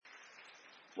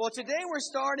Well, today we're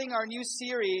starting our new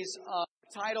series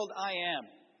titled I Am.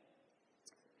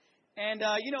 And,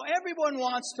 everyone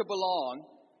wants to belong.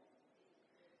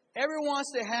 Everyone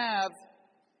wants to have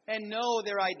and know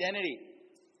their identity.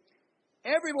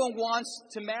 Everyone wants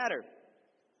to matter.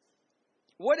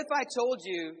 What if I told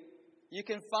you you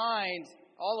can find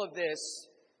all of this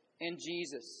in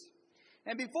Jesus?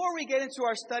 And before we get into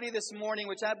our study this morning,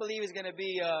 which I believe is going to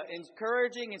be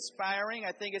encouraging, inspiring,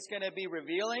 I think it's going to be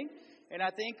revealing. And I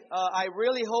think, I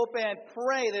really hope and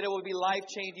pray that it will be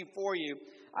life-changing for you.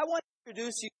 I want to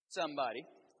introduce you to somebody.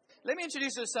 Let me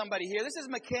introduce you to somebody here. This is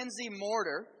Mackenzie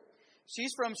Mortar.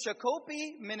 She's from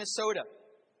Shakopee, Minnesota.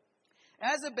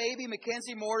 As a baby,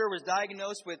 Mackenzie Mortar was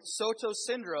diagnosed with Soto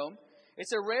syndrome.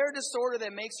 It's a rare disorder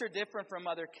that makes her different from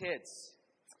other kids.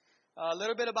 A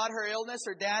little bit about her illness.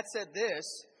 Her dad said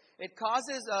this: it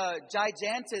causes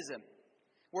gigantism,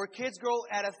 where kids grow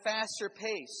at a faster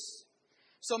pace.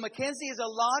 So Mackenzie is a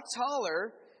lot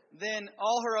taller than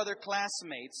all her other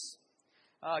classmates.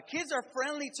 Kids are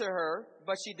friendly to her,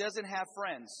 but she doesn't have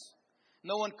friends.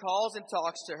 No one calls and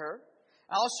talks to her.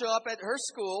 I'll show up at her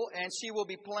school, and she will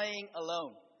be playing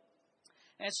alone.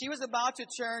 And she was about to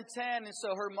turn 10, and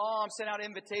so her mom sent out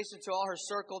invitations to all her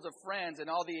circles of friends and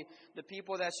all the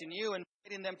people that she knew,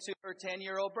 inviting them to her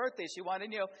 10-year-old birthday. She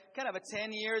wanted, kind of a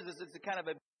 10 years is kind of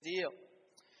a big deal.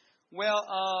 Well,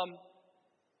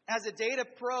 as the date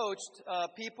approached,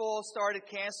 people started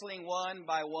canceling one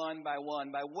by one by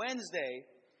one. By Wednesday,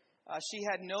 she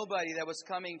had nobody that was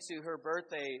coming to her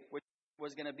birthday, which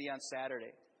was going to be on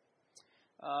Saturday.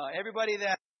 Everybody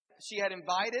that she had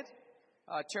invited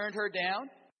turned her down.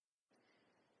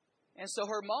 And so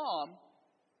her mom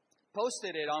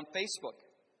posted it on Facebook.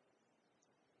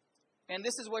 And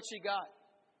this is what she got.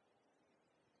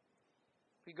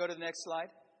 If we go to the next slide.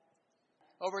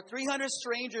 Over 300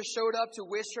 strangers showed up to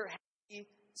wish her happy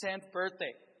 10th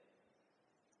birthday.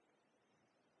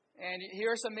 And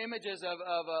here are some images of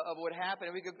what happened.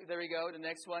 There we go, the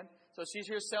next one. So she's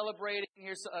here celebrating.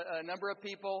 Here's a number of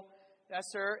people.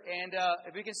 That's her. And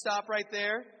if we can stop right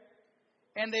there.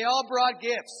 And they all brought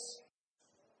gifts.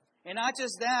 And not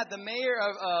just that, the mayor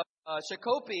of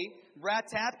Shakopee, Brad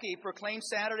Tapke, proclaimed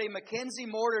Saturday Mackenzie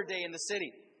Mortar Day in the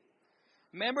city.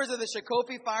 Members of the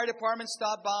Shakopee Fire Department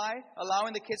stopped by,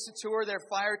 allowing the kids to tour their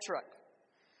fire truck.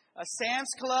 A Sam's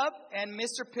Club and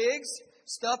Mr. Pigs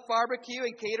stuffed barbecue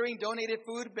and catering donated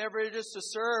food, beverages to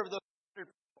serve the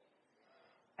people.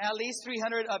 At least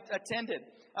 300 attended.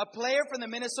 A player from the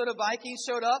Minnesota Vikings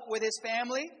showed up with his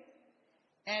family.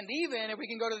 And even, if we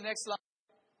can go to the next slide,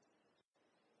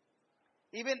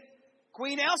 even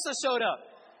Queen Elsa showed up.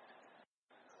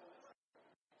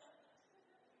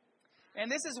 And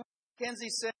this is what Mackenzie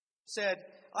said,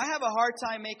 I have a hard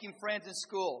time making friends in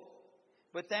school,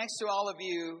 but thanks to all of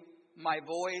you, my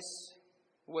voice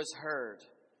was heard.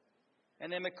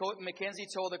 And then Mackenzie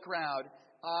told the crowd,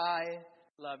 I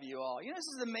love you all. This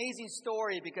is an amazing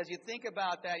story because you think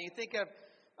about that. You think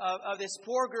of this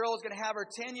poor girl who's going to have her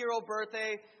 10-year-old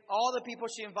birthday. All the people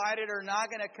she invited are not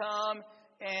going to come.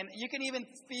 And you can even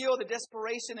feel the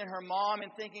desperation in her mom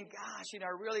and thinking, gosh,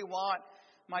 I really want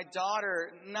my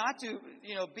daughter not to,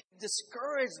 be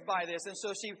discouraged by this. And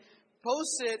so she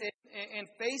posted in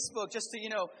Facebook just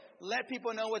to, let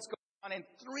people know what's going on. And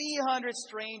 300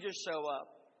 strangers show up.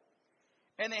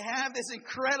 And they have this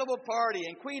incredible party.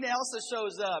 And Queen Elsa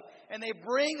shows up. And they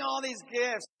bring all these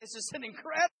gifts. It's just an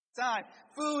incredible time.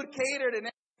 Food catered and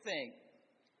everything.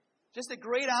 Just a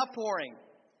great outpouring.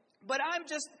 But I'm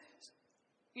just,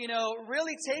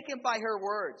 really taken by her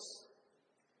words.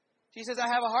 She says, I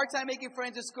have a hard time making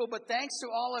friends at school, but thanks to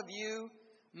all of you,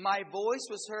 my voice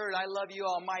was heard. I love you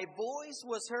all. My voice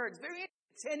was heard. Very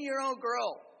 10-year-old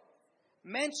girl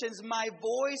mentions my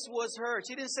voice was heard.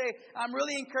 She didn't say, I'm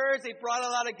really encouraged. They brought a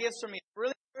lot of gifts for me. I'm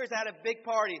really encouraged. I had a big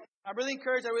party. I'm really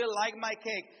encouraged. I really like my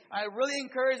cake. I really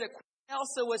encouraged that Queen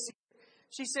Elsa was here.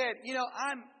 She said,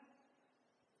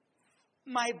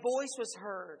 my voice was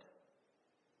heard.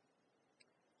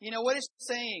 What is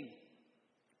she saying?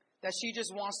 That she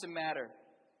just wants to matter.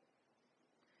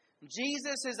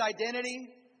 Jesus, His identity,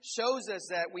 shows us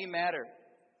that we matter.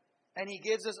 And He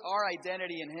gives us our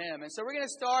identity in Him. And so we're going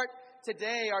to start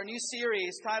today our new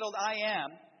series titled I Am,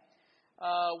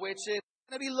 which is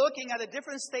going to be looking at the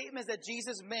different statements that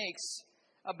Jesus makes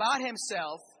about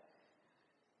Himself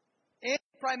in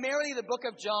primarily the book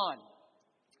of John.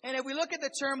 And if we look at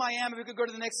the term I am, if we could go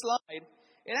to the next slide,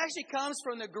 it actually comes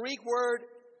from the Greek word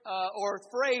or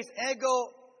phrase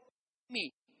ego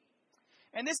me.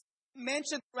 And this is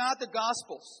mentioned throughout the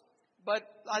Gospels, but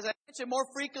as I mentioned, more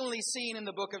frequently seen in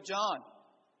the book of John.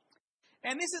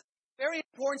 And this is a very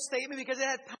important statement because it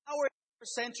had power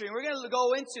century. And we're going to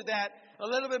go into that a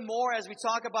little bit more as we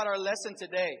talk about our lesson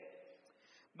today.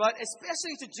 But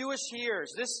especially to Jewish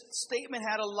hearers, this statement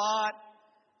had a lot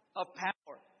of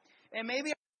power. And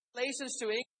maybe our translations to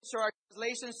English or our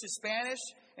translations to Spanish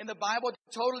in the Bible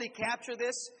totally capture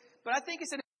this. But I think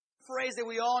it's a phrase that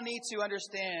we all need to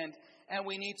understand and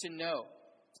we need to know.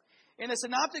 In the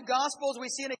Synoptic Gospels, we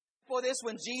see an example of this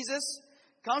when Jesus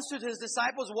comes to his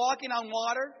disciples walking on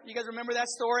water. You guys remember that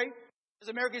story? As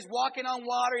America is walking on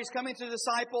water, he's coming to the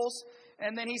disciples,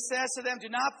 and then he says to them, "Do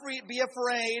not be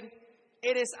afraid,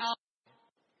 it is I."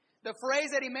 The phrase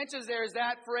that he mentions there is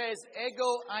that phrase,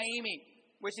 ego eimi,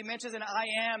 which he mentions in I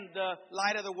am the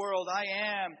light of the world. I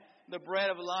am the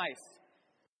bread of life.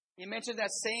 He mentions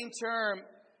that same term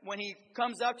when he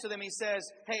comes up to them. He says,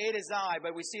 "Hey, it is I,"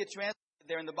 but we see it translated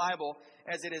there in the Bible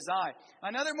as "it is I."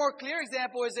 Another more clear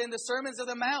example is in the Sermons of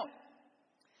the Mount.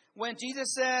 When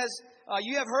Jesus says,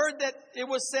 "You have heard that it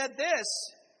was said this,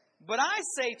 but I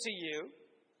say to you,"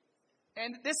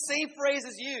 and this same phrase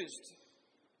is used.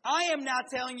 I am now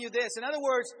telling you this. In other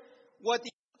words, what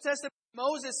the Old Testament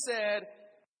Moses said,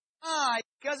 I,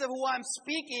 because of who I'm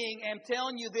speaking, am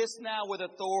telling you this now with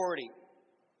authority.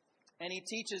 And he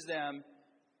teaches them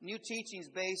new teachings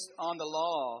based on the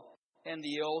law and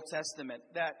the Old Testament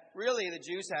that really the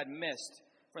Jews had missed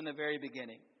from the very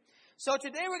beginning. So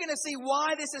today we're going to see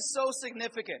why this is so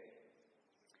significant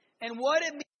and what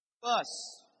it means to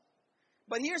us.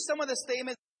 But here's some of the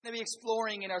statements we're going to be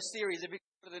exploring in our series. If you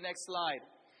go to the next slide.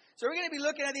 So we're going to be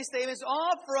looking at these statements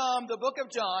all from the book of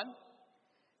John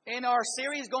in our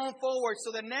series going forward.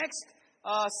 So the next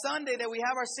Sunday that we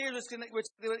have our series, which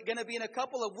is going to be in a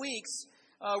couple of weeks,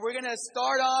 we're going to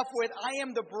start off with I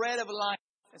am the bread of life.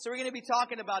 And so we're going to be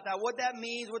talking about that, what that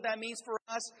means for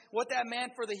us, what that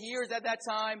meant for the hearers at that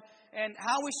time, and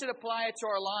how we should apply it to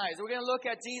our lives. We're going to look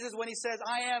at Jesus when he says,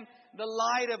 I am the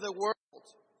light of the world.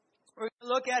 We're going to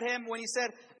look at him when he said,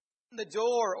 I am the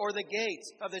door or the gate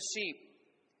of the sheep.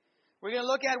 We're going to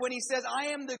look at when he says, I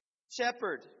am the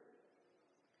shepherd.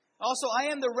 Also,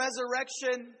 I am the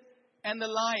resurrection and the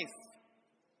life.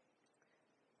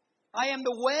 I am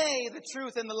the way, the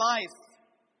truth, and the life.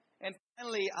 And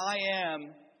finally, I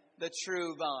am the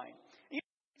true vine.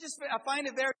 I find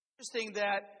it very interesting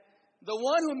that the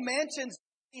one who mentions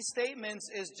these statements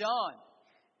is John.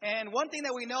 And one thing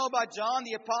that we know about John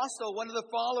the Apostle, one of the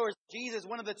followers of Jesus,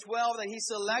 one of the 12 that he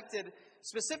selected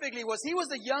specifically, was he was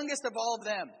the youngest of all of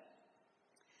them.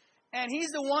 And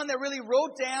he's the one that really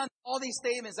wrote down all these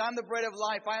statements. I'm the bread of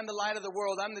life. I am the light of the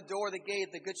world. I'm the door, the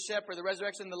gate, the good shepherd, the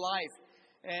resurrection, the life.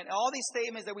 And all these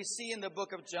statements that we see in the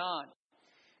book of John.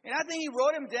 And I think he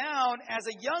wrote them down as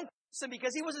a young person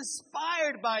because he was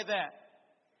inspired by that.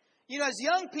 You know, as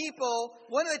young people,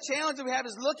 one of the challenges we have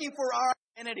is looking for our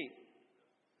identity.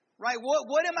 Right?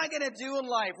 What am I going to do in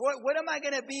life? What am I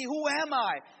going to be? Who am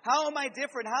I? How am I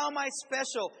different? How am I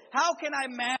special? How can I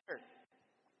matter?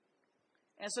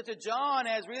 And so to John,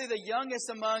 as really the youngest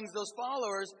amongst those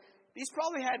followers, these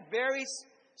probably had very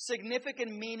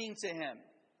significant meaning to him.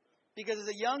 Because as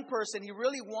a young person, he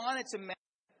really wanted to matter.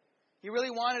 He really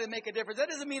wanted to make a difference. That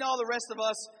doesn't mean all the rest of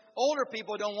us older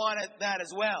people don't want that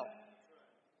as well.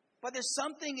 But there's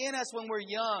something in us when we're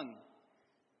young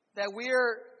that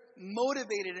we're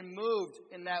motivated and moved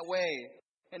in that way,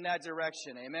 in that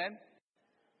direction. Amen?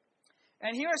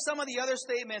 And here are some of the other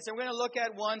statements, and we're going to look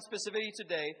at one specifically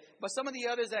today, but some of the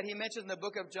others that he mentions in the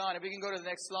book of John. If we can go to the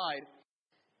next slide.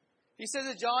 He says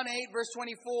in John 8, verse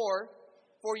 24,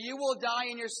 for you will die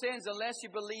in your sins unless you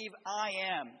believe I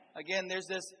am. Again, there's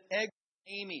this ego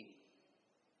eimi.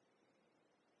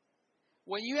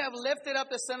 When you have lifted up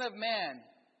the Son of Man,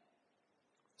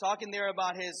 talking there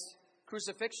about his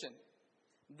crucifixion,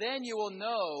 then you will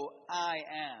know I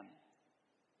am.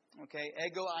 Okay,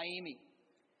 ego eimi.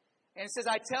 And it says,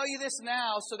 I tell you this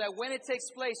now so that when it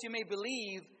takes place, you may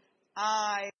believe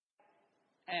I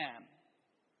am.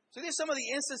 So there's some of the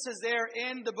instances there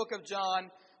in the book of John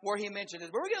where he mentioned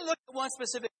it. But we're going to look at one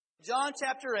specific, John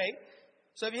chapter 8.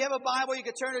 So if you have a Bible, you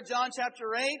can turn to John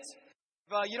chapter 8.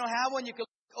 If you don't have one, you can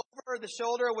look over the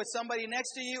shoulder with somebody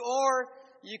next to you, or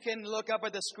you can look up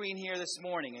at the screen here this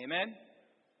morning. Amen?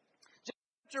 John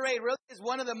chapter 8 really is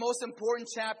one of the most important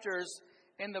chapters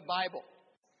in the Bible.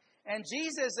 And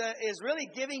Jesus is really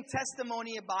giving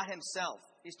testimony about himself.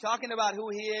 He's talking about who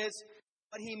he is,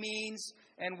 what he means,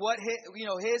 and what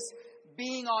his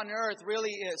being on earth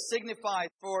really signifies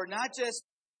for not just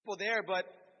people there, but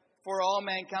for all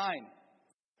mankind.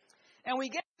 And we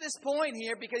get to this point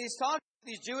here because he's talking to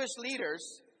these Jewish leaders,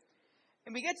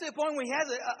 and we get to the point where he has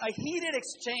a heated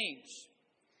exchange.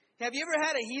 Have you ever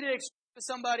had a heated exchange with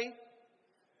somebody?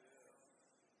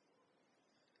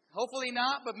 Hopefully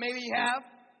not, but maybe you have.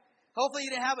 Hopefully you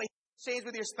didn't have a exchange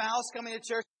with your spouse coming to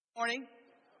church this morning.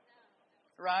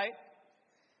 Right?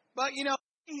 But,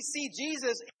 we see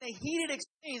Jesus in a heated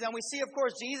exchange. And we see, of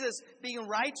course, Jesus being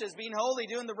righteous, being holy,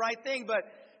 doing the right thing. But,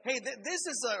 hey, this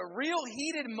is a real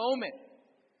heated moment.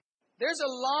 There's a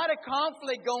lot of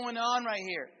conflict going on right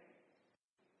here.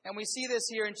 And we see this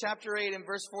here in chapter 8 and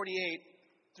verse 48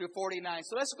 through 49.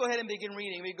 So let's go ahead and begin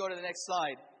reading. We go to the next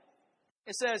slide.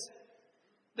 It says,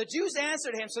 the Jews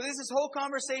answered him. So this is whole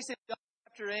conversation in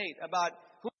chapter 8 about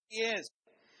who he is.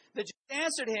 The Jews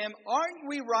answered him, aren't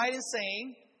we right in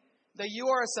saying that you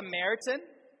are a Samaritan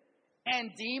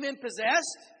and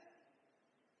demon-possessed?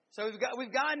 So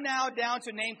we've gotten now down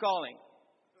to name-calling.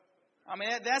 I mean,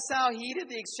 that's how heated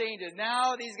the exchange is.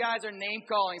 Now these guys are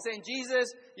name-calling, saying,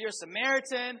 Jesus, you're a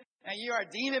Samaritan and you are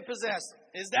demon-possessed.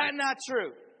 Is that not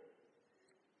true?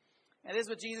 And this is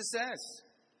what Jesus says.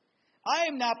 I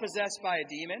am not possessed by a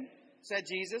demon, said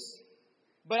Jesus,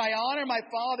 but I honor my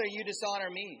Father, you dishonor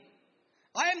me.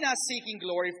 I am not seeking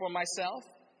glory for myself,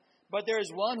 but there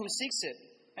is one who seeks it,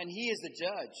 and he is the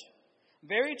judge.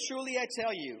 Very truly I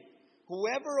tell you,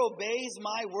 whoever obeys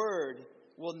my word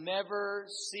will never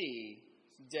see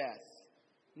death.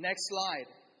 Next slide.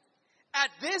 At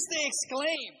this they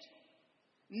exclaimed,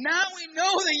 now we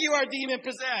know that you are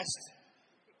demon-possessed.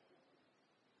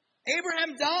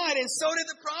 Abraham died, and so did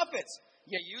the prophets.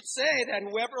 Yet you say that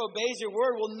whoever obeys your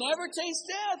word will never taste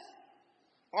death.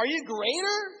 Are you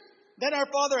greater than our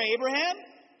father Abraham?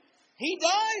 He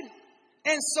died,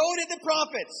 and so did the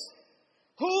prophets.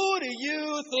 Who do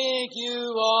you think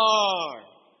you are?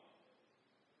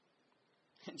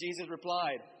 And Jesus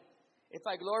replied, if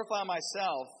I glorify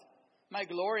myself, my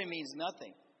glory means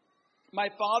nothing. My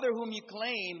Father whom you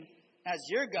claim as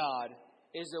your God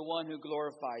is the one who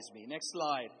glorifies me. Next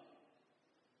slide.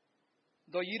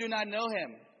 Though you do not know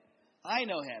him, I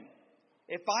know him.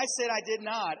 If I said I did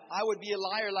not, I would be a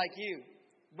liar like you.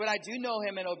 But I do know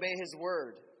him and obey his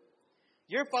word.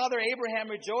 Your father Abraham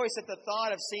rejoiced at the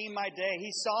thought of seeing my day.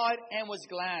 He saw it and was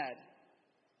glad.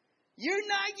 You're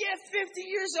not yet 50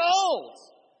 years old.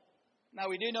 Now,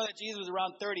 we do know that Jesus was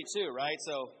around 32, right?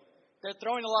 So they're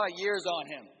throwing a lot of years on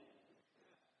him.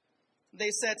 They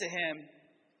said to him,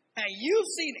 and you've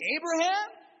seen Abraham?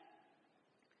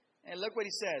 And look what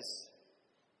he says.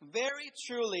 Very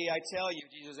truly, I tell you,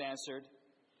 Jesus answered,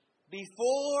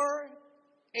 before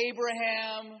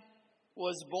Abraham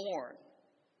was born,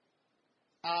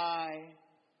 I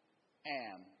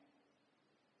am.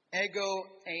 Ego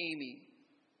eimi.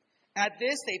 At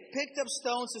this, they picked up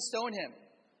stones to stone him.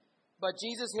 But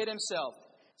Jesus hid himself,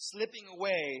 slipping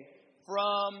away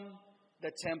from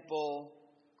the temple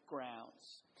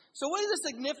grounds. So what is the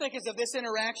significance of this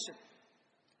interaction?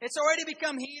 It's already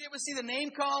become heated. We see the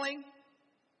name calling.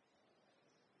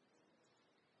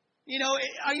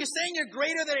 Are you saying you're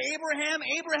greater than Abraham?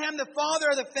 Abraham, the father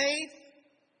of the faith?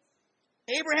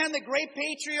 Abraham, the great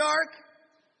patriarch?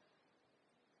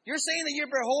 You're saying that you're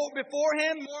before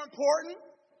him more important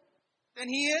than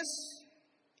he is?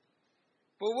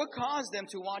 But what caused them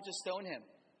to want to stone him?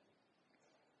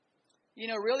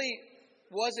 Really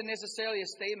wasn't necessarily a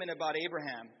statement about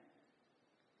Abraham,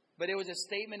 but it was a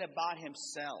statement about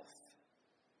himself.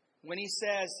 When he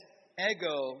says,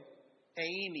 ego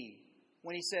eimi,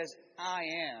 when he says, I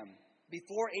am,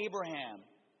 before Abraham,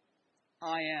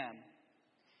 I am.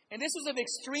 And this was of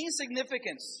extreme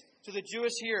significance to the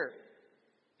Jewish hearer.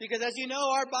 Because as you know,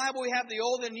 our Bible, we have the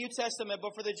Old and New Testament,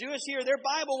 but for the Jewish hearer, their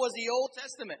Bible was the Old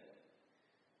Testament.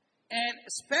 And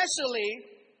especially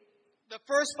the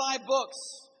first 5 books,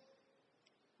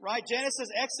 right? Genesis,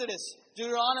 Exodus,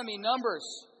 Deuteronomy, Numbers,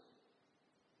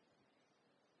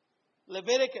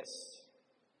 Leviticus,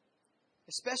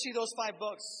 especially those 5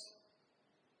 books.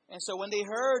 And so when they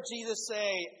heard Jesus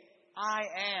say, I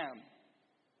am,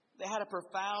 they had a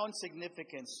profound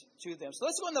significance to them. So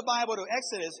let's go in the Bible to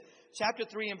Exodus chapter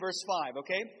 3 and verse 5,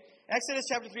 okay? Exodus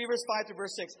chapter 3, verse 5 to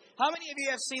verse 6. How many of you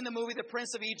have seen the movie The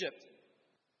Prince of Egypt?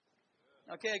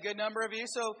 Okay, a good number of you.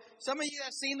 So some of you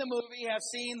have seen the movie, have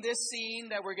seen this scene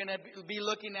that we're going to be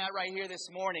looking at right here this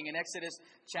morning in Exodus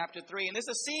chapter 3. And this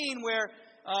is a scene where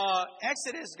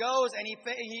Exodus goes and he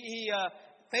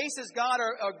faces God,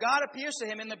 or God appears to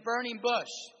him in the burning bush.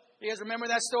 You guys remember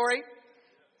that story?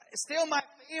 Still, my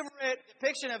favorite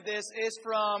depiction of this is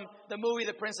from the movie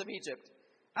The Prince of Egypt.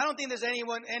 I don't think there's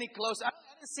anyone any closer. I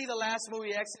didn't see the last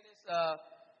movie, Exodus,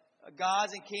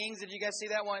 Gods and Kings. Did you guys see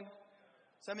that one?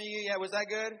 Some of you, yeah, was that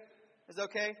good? Is it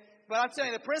okay? But I'm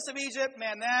telling you, The Prince of Egypt,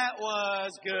 man, that was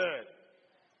good.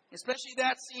 Especially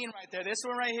that scene right there. This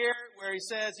one right here, where he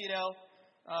says,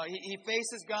 he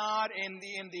faces God in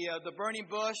the burning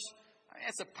bush.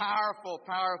 It's a powerful,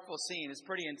 powerful scene. It's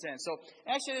pretty intense. So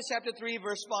Exodus chapter 3,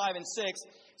 verse 5 and 6.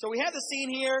 So we have the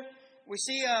scene here. We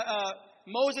see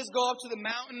Moses go up to the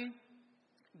mountain.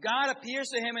 God appears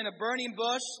to him in a burning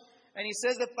bush. And he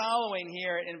says the following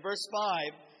here in verse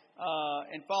 5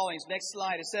 and following. Next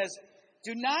slide. It says,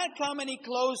 "Do not come any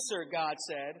closer," God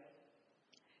said.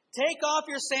 "Take off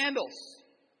your sandals,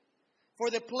 for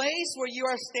the place where you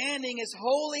are standing is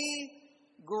holy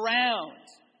ground."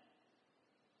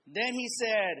 Then he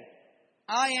said,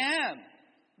 "I am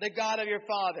the God of your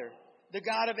father, the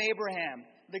God of Abraham,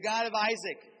 the God of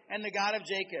Isaac, and the God of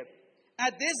Jacob."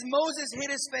 At this, Moses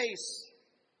hid his face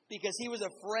because he was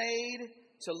afraid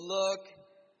to look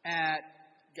at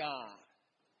God.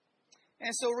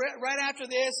 And so right after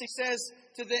this, he says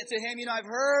to him, I've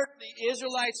heard the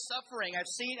Israelites suffering. I've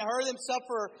heard them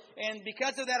suffer, and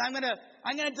because of that, I'm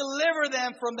gonna deliver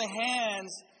them from the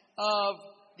hands of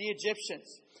the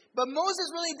Egyptians. But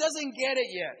Moses really doesn't get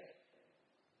it yet.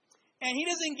 And he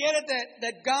doesn't get it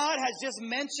that God has just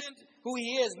mentioned who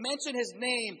he is, mentioned his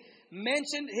name,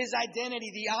 mentioned his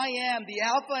identity, the I am, the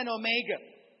Alpha and Omega.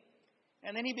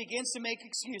 And then he begins to make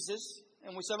excuses,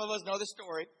 and some of us know the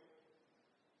story.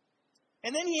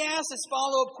 And then he asks his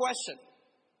follow-up question.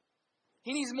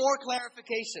 He needs more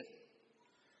clarification.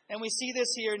 And we see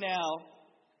this here now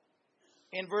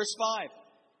in verse 5.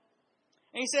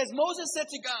 And he says, Moses said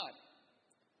to God,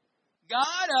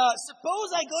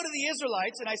 suppose I go to the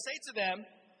Israelites and I say to them,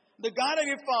 the God of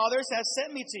your fathers has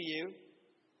sent me to you.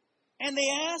 And they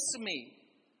ask me,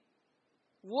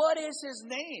 what is his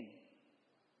name?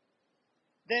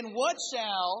 Then what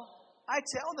shall I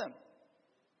tell them?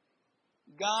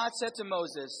 God said to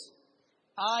Moses,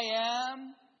 I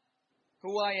am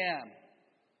who I am.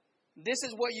 This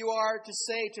is what you are to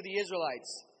say to the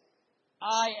Israelites.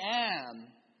 I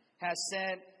am has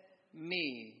sent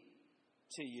me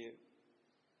to you.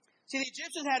 See, the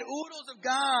Egyptians had oodles of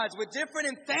gods with different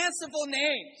and fanciful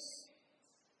names.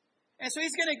 And so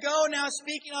he's going to go now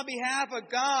speaking on behalf of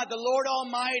God, the Lord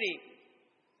Almighty.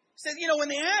 He says, when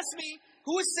they ask me,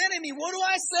 who is sending me, what do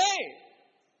I say?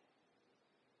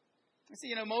 I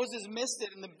see, Moses missed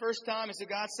it in the first time. And so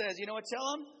God says, you know what,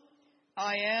 tell him,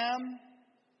 I am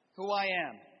who I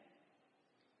am.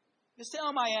 Just tell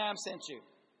him I am sent you.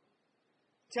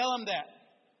 Tell him that.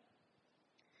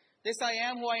 This I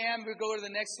am who I am, we go to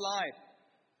the next slide.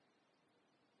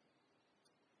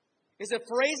 It's a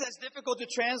phrase that's difficult to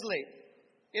translate.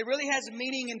 It really has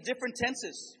meaning in different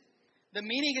tenses. The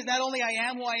meaning is not only I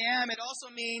am who I am, it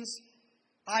also means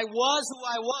I was who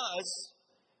I was,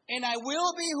 and I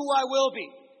will be who I will be.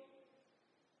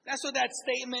 That's what that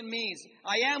statement means.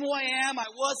 I am who I am, I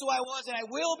was who I was, and I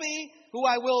will be who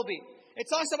I will be. It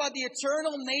talks about the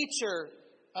eternal nature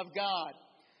of God.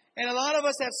 And a lot of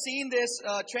us have seen this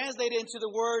translated into the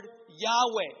word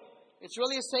Yahweh. It's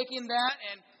really taking that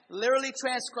and literally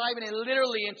transcribing it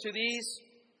literally into these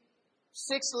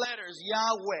 6 letters,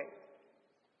 Yahweh.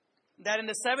 That in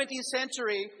the 17th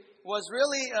century was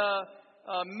really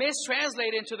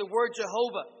mistranslated into the word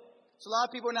Jehovah. So a lot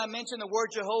of people are not mentioning the word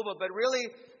Jehovah, but really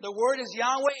the word is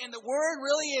Yahweh, and the word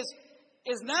really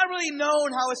is not really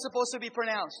known how it's supposed to be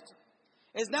pronounced.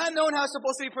 It's not known how it's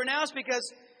supposed to be pronounced because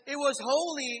it was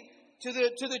holy to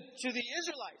the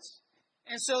Israelites.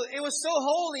 And so it was so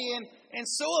holy and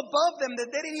so above them that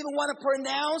they didn't even want to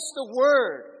pronounce the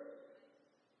word.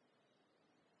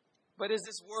 But it's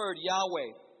this word,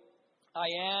 Yahweh. I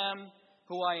am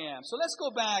who I am. So let's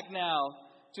go back now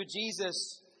to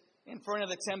Jesus in front of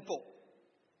the temple.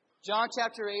 John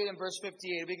chapter 8 and verse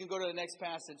 58. We can go to the next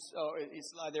passage. Oh,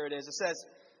 slide, there it is. It says,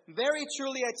 very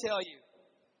truly I tell you,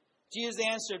 Jesus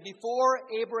answered, before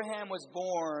Abraham was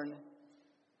born,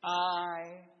 I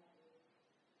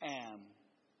am.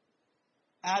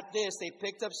 At this, they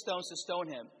picked up stones to stone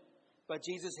him. But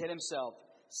Jesus hid himself,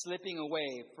 slipping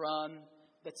away from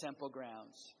the temple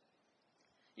grounds.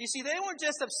 You see, they weren't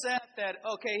just upset that,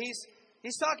 okay,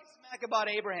 he's talking smack about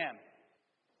Abraham.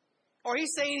 Or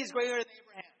he's saying he's greater than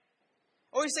Abraham.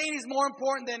 Or he's saying he's more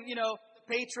important than, the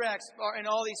patriarchs and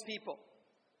all these people.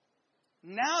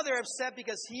 Now they're upset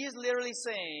because he is literally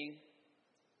saying,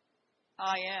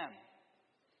 I am.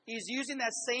 He's using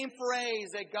that same phrase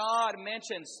that God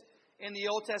mentions in the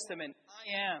Old Testament.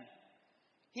 I am.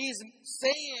 He's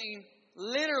saying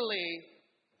literally,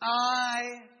 I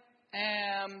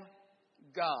am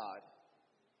God.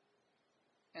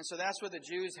 And so that's where the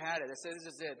Jews had it. They said,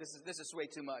 this is it. This is way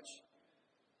too much.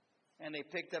 And they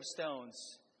picked up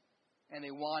stones and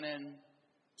they wanted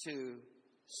to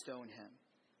stone him.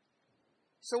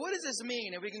 So what does this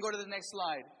mean? If we can go to the next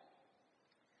slide.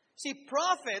 See,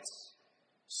 prophets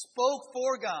spoke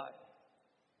for God,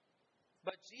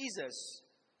 but Jesus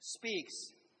speaks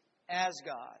as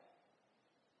God.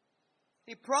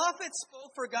 The prophets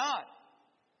spoke for God.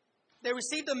 They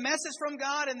received a message from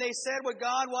God and they said what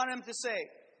God wanted them to say.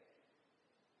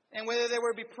 And whether they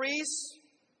were be priests,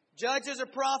 judges, or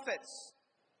prophets,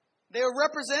 they were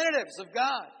representatives of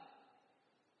God.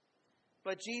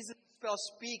 But Jesus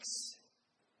speaks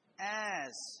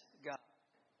as God.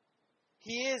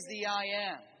 He is the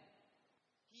I am.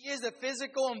 He is the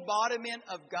physical embodiment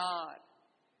of God.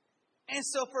 And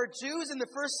so for Jews in the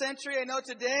first century, I know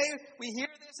today we hear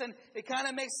this and it kind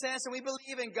of makes sense. And we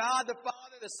believe in God, the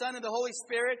Father, the Son, and the Holy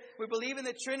Spirit. We believe in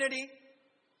the Trinity.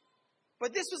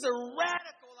 But this was a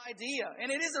radical idea. And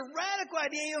it is a radical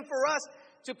idea even for us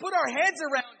to put our heads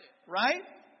around it, right?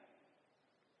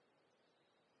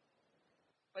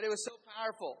 But it was so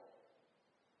powerful.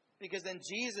 Because then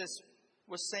Jesus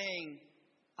was saying,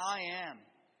 I am.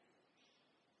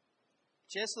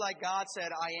 Just like God said,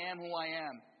 I am who I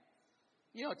am.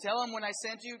 You know, tell them when I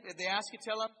sent you. If they ask you,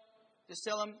 just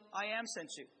tell them, I am sent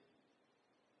you.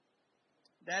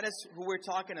 That is who we're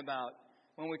talking about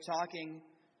when we're talking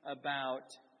about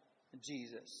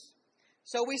Jesus.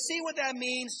 So we see what that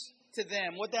means to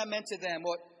them, what that meant to them.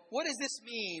 What does this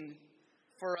mean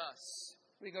for us?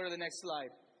 We go to the next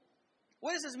slide.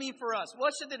 What does this mean for us?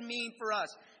 What should it mean for us?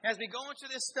 As we go into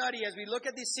this study, as we look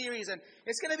at this series, and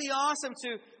it's going to be awesome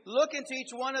to look into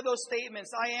each one of those statements.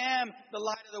 I am the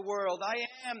light of the world. I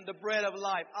am the bread of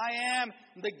life. I am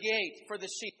the gate for the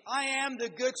sheep. I am the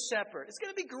good shepherd. It's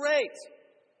going to be great.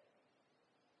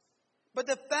 But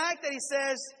the fact that he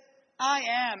says, I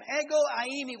am, ego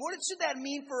aimi, what should that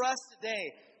mean for us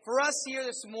today? For us here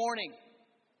this morning?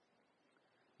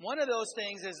 One of those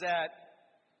things is that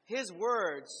his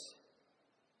words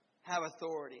have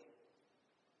authority.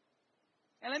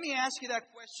 And let me ask you that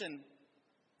question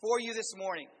for you this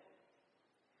morning.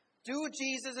 Do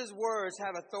Jesus' words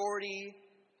have authority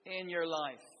in your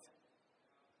life?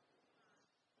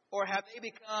 Or have they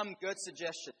become good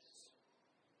suggestions?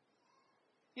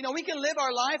 You know, we can live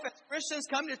our life as Christians,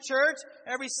 come to church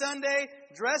every Sunday,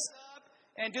 dress up,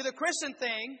 and do the Christian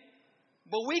thing.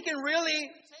 But we can really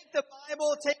take the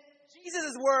Bible, take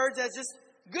Jesus' words as just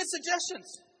good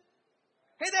suggestions.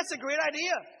 Hey, that's a great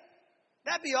idea.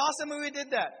 That'd be awesome if we did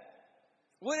that.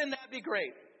 Wouldn't that be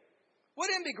great?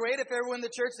 Wouldn't it be great if everyone in the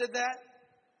church did that?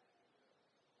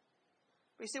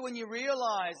 But you see, when you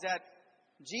realize that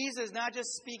Jesus is not just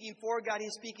speaking for God,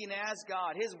 He's speaking as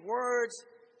God. His words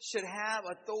should have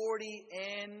authority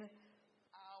in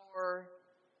our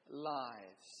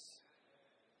lives.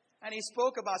 And He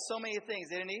spoke about so many things,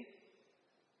 didn't He?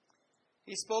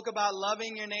 He spoke about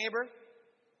loving your neighbor.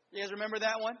 You guys remember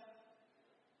that one?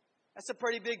 That's a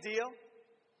pretty big deal.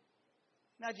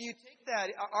 Now, do you take that?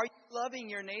 Are you loving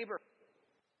your neighbor?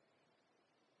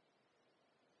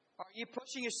 Are you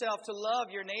pushing yourself to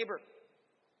love your neighbor?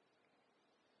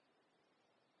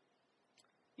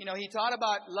 You know, he taught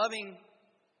about loving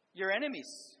your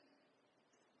enemies.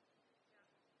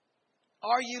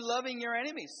 Are you loving your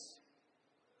enemies?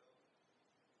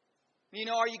 You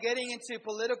know, are you getting into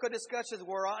political discussions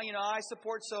where, you know, I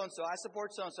support so-and-so, I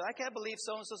support so-and-so. I can't believe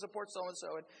so-and-so supports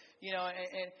so-and-so. And, you know,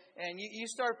 and you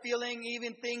start feeling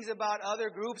even things about other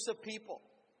groups of people.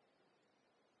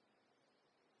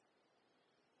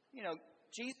 You know,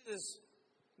 Jesus'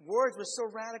 words were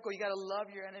so radical, you got to love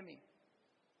your enemy.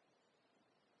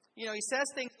 You know, he says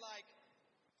things like,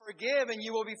 forgive and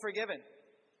you will be forgiven.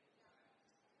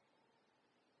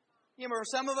 You know, for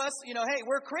some of us, you know, hey,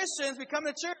 we're Christians, we come to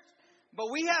church. But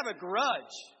we have a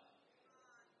grudge.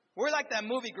 We're like that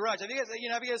movie Grudge. Have you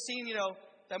guys seen,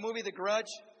 that movie The Grudge?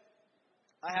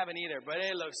 I haven't either, but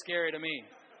it looks scary to me.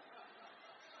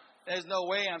 There's no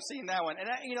way I'm seeing that one. And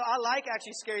I like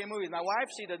actually scary movies. My wife,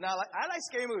 she does not like. I like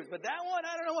scary movies, but that one,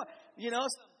 I don't know what.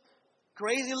 Some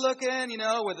crazy looking,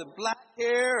 with the black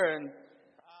hair, and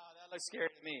that looks scary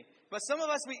to me. But some of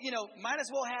us, we, might as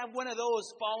well have one of those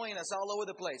following us all over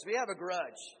the place. We have a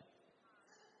grudge.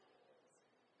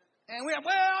 And we have,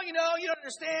 you don't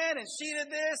understand, and she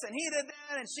did this, and he did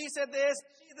that, and she said this,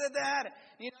 and she did that, and,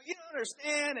 you don't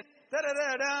understand, and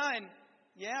da-da-da-da, and,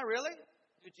 yeah, really?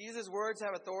 Do Jesus' words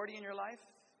have authority in your life?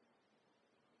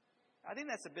 I think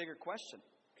that's a bigger question.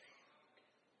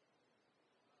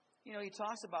 He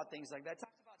talks about things like that. He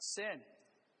talks about sin.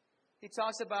 He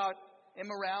talks about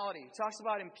immorality. He talks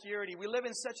about impurity. We live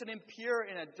in such an impure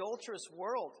and adulterous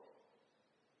world.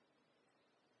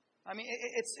 I mean,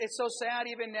 it's so sad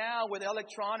even now with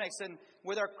electronics and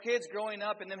with our kids growing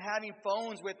up and them having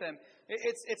phones with them.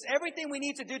 It's everything we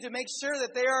need to do to make sure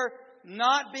that they are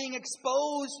not being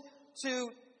exposed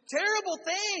to terrible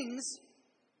things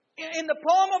in the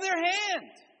palm of their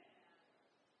hand.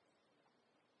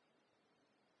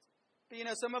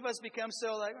 But, some of us become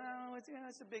so like, oh,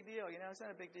 it's a big deal. It's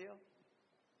not a big deal.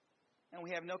 And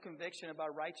we have no conviction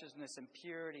about righteousness and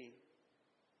purity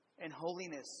and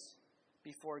holiness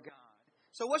before God.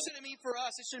 So what should it mean for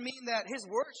us? It should mean that His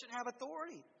Word should have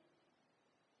authority.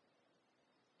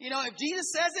 If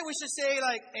Jesus says it, we should say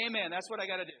like, amen, that's what I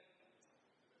got to do.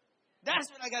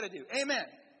 That's what I got to do. Amen.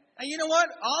 And you know what?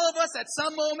 All of us at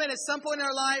some moment, at some point in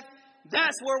our life,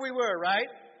 that's where we were, right?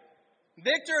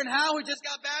 Victor and Hal, who just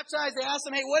got baptized, they asked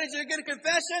them, hey, what is your good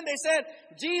confession? They said,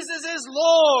 Jesus is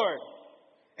Lord.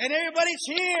 And everybody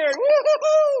cheered.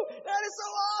 Woo-hoo-hoo! That is so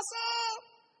awesome.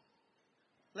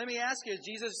 Let me ask you, is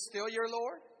Jesus still your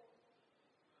Lord?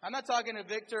 I'm not talking to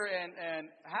Victor and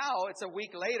Hal. It's a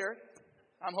week later.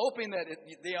 I'm hoping that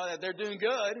that they're doing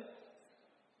good.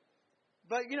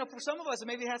 But, for some of us,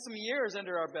 maybe had some years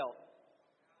under our belt.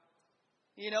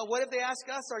 What if they ask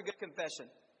us our good confession?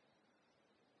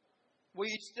 Will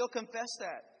you still confess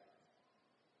that?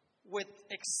 With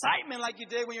excitement like you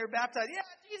did when you were baptized. Yeah,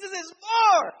 Jesus is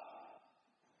Lord.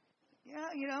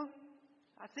 Yeah,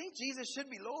 I think Jesus should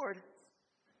be Lord.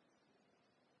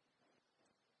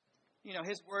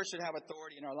 His Word should have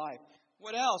authority in our life.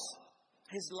 What else?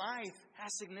 His life has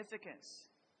significance.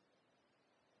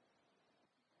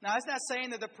 Now, it's not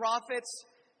saying that the prophets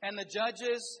and the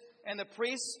judges and the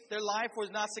priests, their life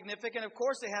was not significant. Of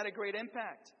course, they had a great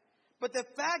impact. But the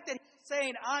fact that He's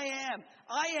saying, I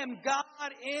am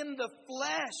God in the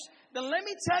flesh, then let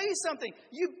me tell you something.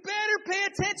 You better pay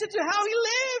attention to how He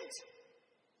lived.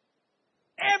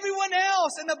 Everyone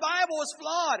else in the Bible was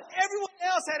flawed. Everyone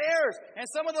else had errors. And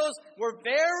some of those were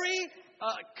very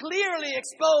clearly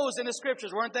exposed in the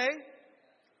Scriptures, weren't they?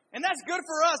 And that's good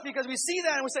for us because we see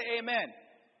that and we say, amen.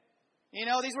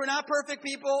 These were not perfect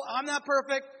people. I'm not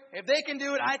perfect. If they can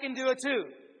do it, I can do it too.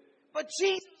 But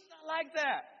Jesus was not like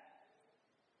that.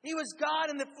 He was God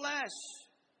in the flesh.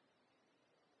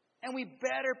 And we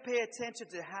better pay attention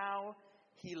to how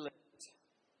He lived.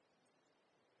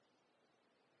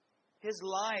 His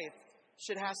life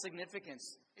should have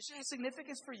significance. It should have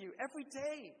significance for you every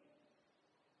day.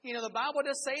 The Bible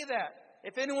does say that.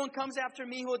 If anyone comes after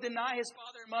me who will deny his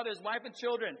father and mother, his wife and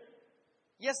children,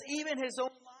 yes, even his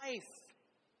own life,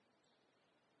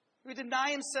 who deny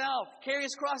himself, carry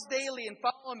his cross daily and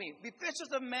follow me, be fishers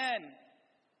of men.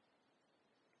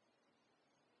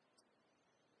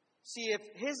 See, if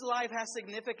His life has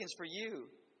significance for you,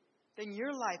 then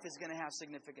your life is going to have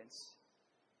significance.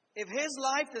 If His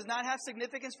life does not have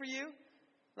significance for you,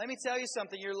 let me tell you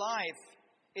something. Your life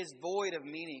is void of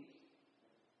meaning.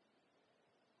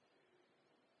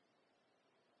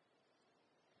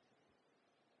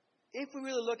 If we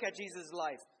really look at Jesus'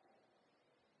 life,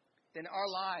 then our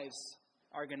lives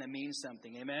are going to mean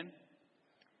something. Amen?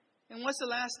 And what's the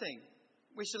last thing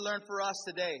we should learn for us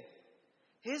today?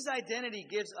 His identity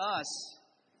gives us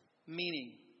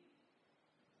meaning.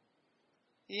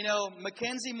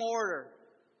 Mackenzie Mortar,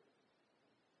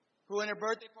 who in her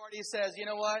birthday party says, you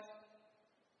know what?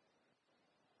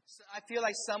 I feel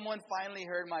like someone finally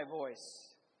heard my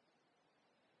voice.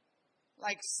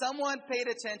 Like someone paid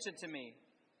attention to me.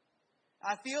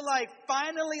 I feel like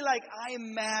finally like I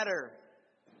matter.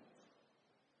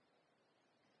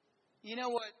 You know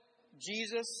what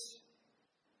Jesus,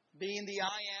 being the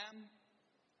I am,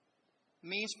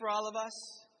 means for all of us?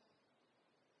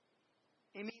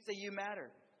 It means that you matter.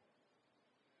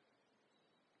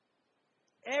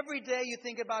 Every day you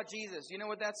think about Jesus, you know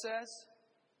what that says?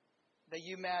 That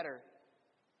you matter.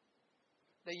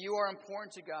 That you are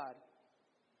important to God.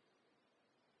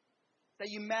 That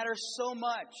you matter so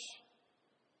much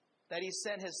that He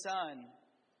sent His Son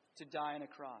to die on a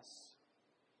cross.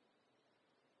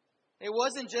 It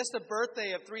wasn't just a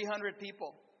birthday of 300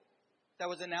 people that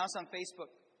was announced on Facebook.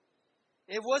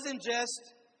 It wasn't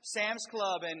just Sam's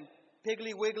Club and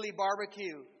Piggly Wiggly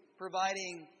Barbecue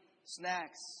providing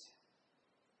snacks.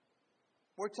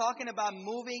 We're talking about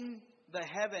moving the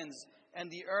heavens and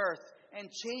the earth and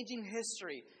changing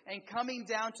history and coming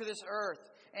down to this earth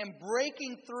and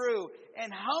breaking through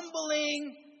and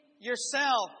humbling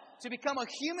yourself to become a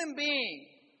human being.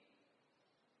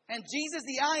 And Jesus,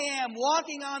 the I am,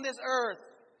 walking on this earth,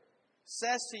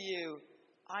 says to you,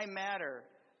 I matter.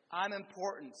 I'm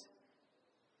important.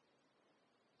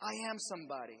 I am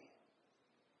somebody.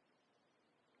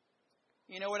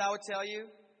 You know what I would tell you?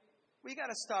 We got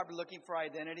to stop looking for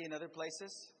identity in other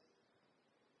places.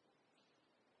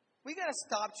 We got to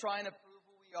stop trying to prove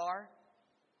who we are.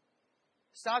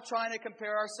 Stop trying to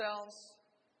compare ourselves.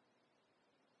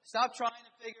 Stop trying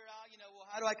to figure out, well,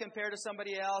 how do I compare to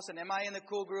somebody else? And am I in the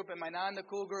cool group? Am I not in the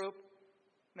cool group?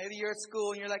 Maybe you're at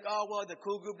school and you're like, oh, well, the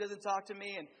cool group doesn't talk to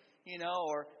me. And,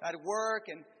 or at work.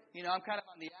 And I'm kind of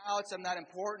on the outs, I'm not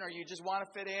important, or you just want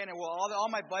to fit in, and well, all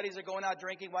my buddies are going out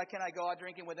drinking, why can't I go out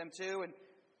drinking with them too? And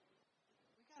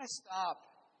we got to stop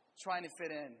trying to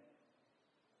fit in.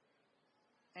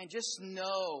 And just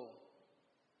know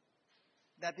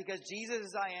that because Jesus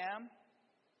is I am,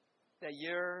 that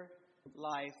your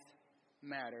life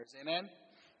matters. Amen?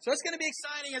 So it's going to be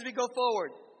exciting as we go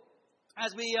forward.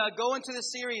 As we go into the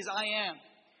series, I am.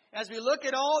 As we look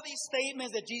at all these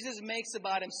statements that Jesus makes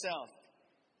about himself.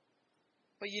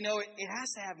 But it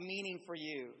has to have meaning for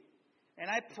you. And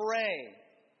I pray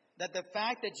that the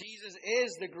fact that Jesus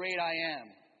is the great I am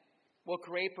will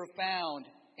create profound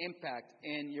impact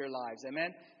in your lives.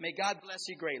 Amen? May God bless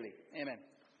you greatly. Amen.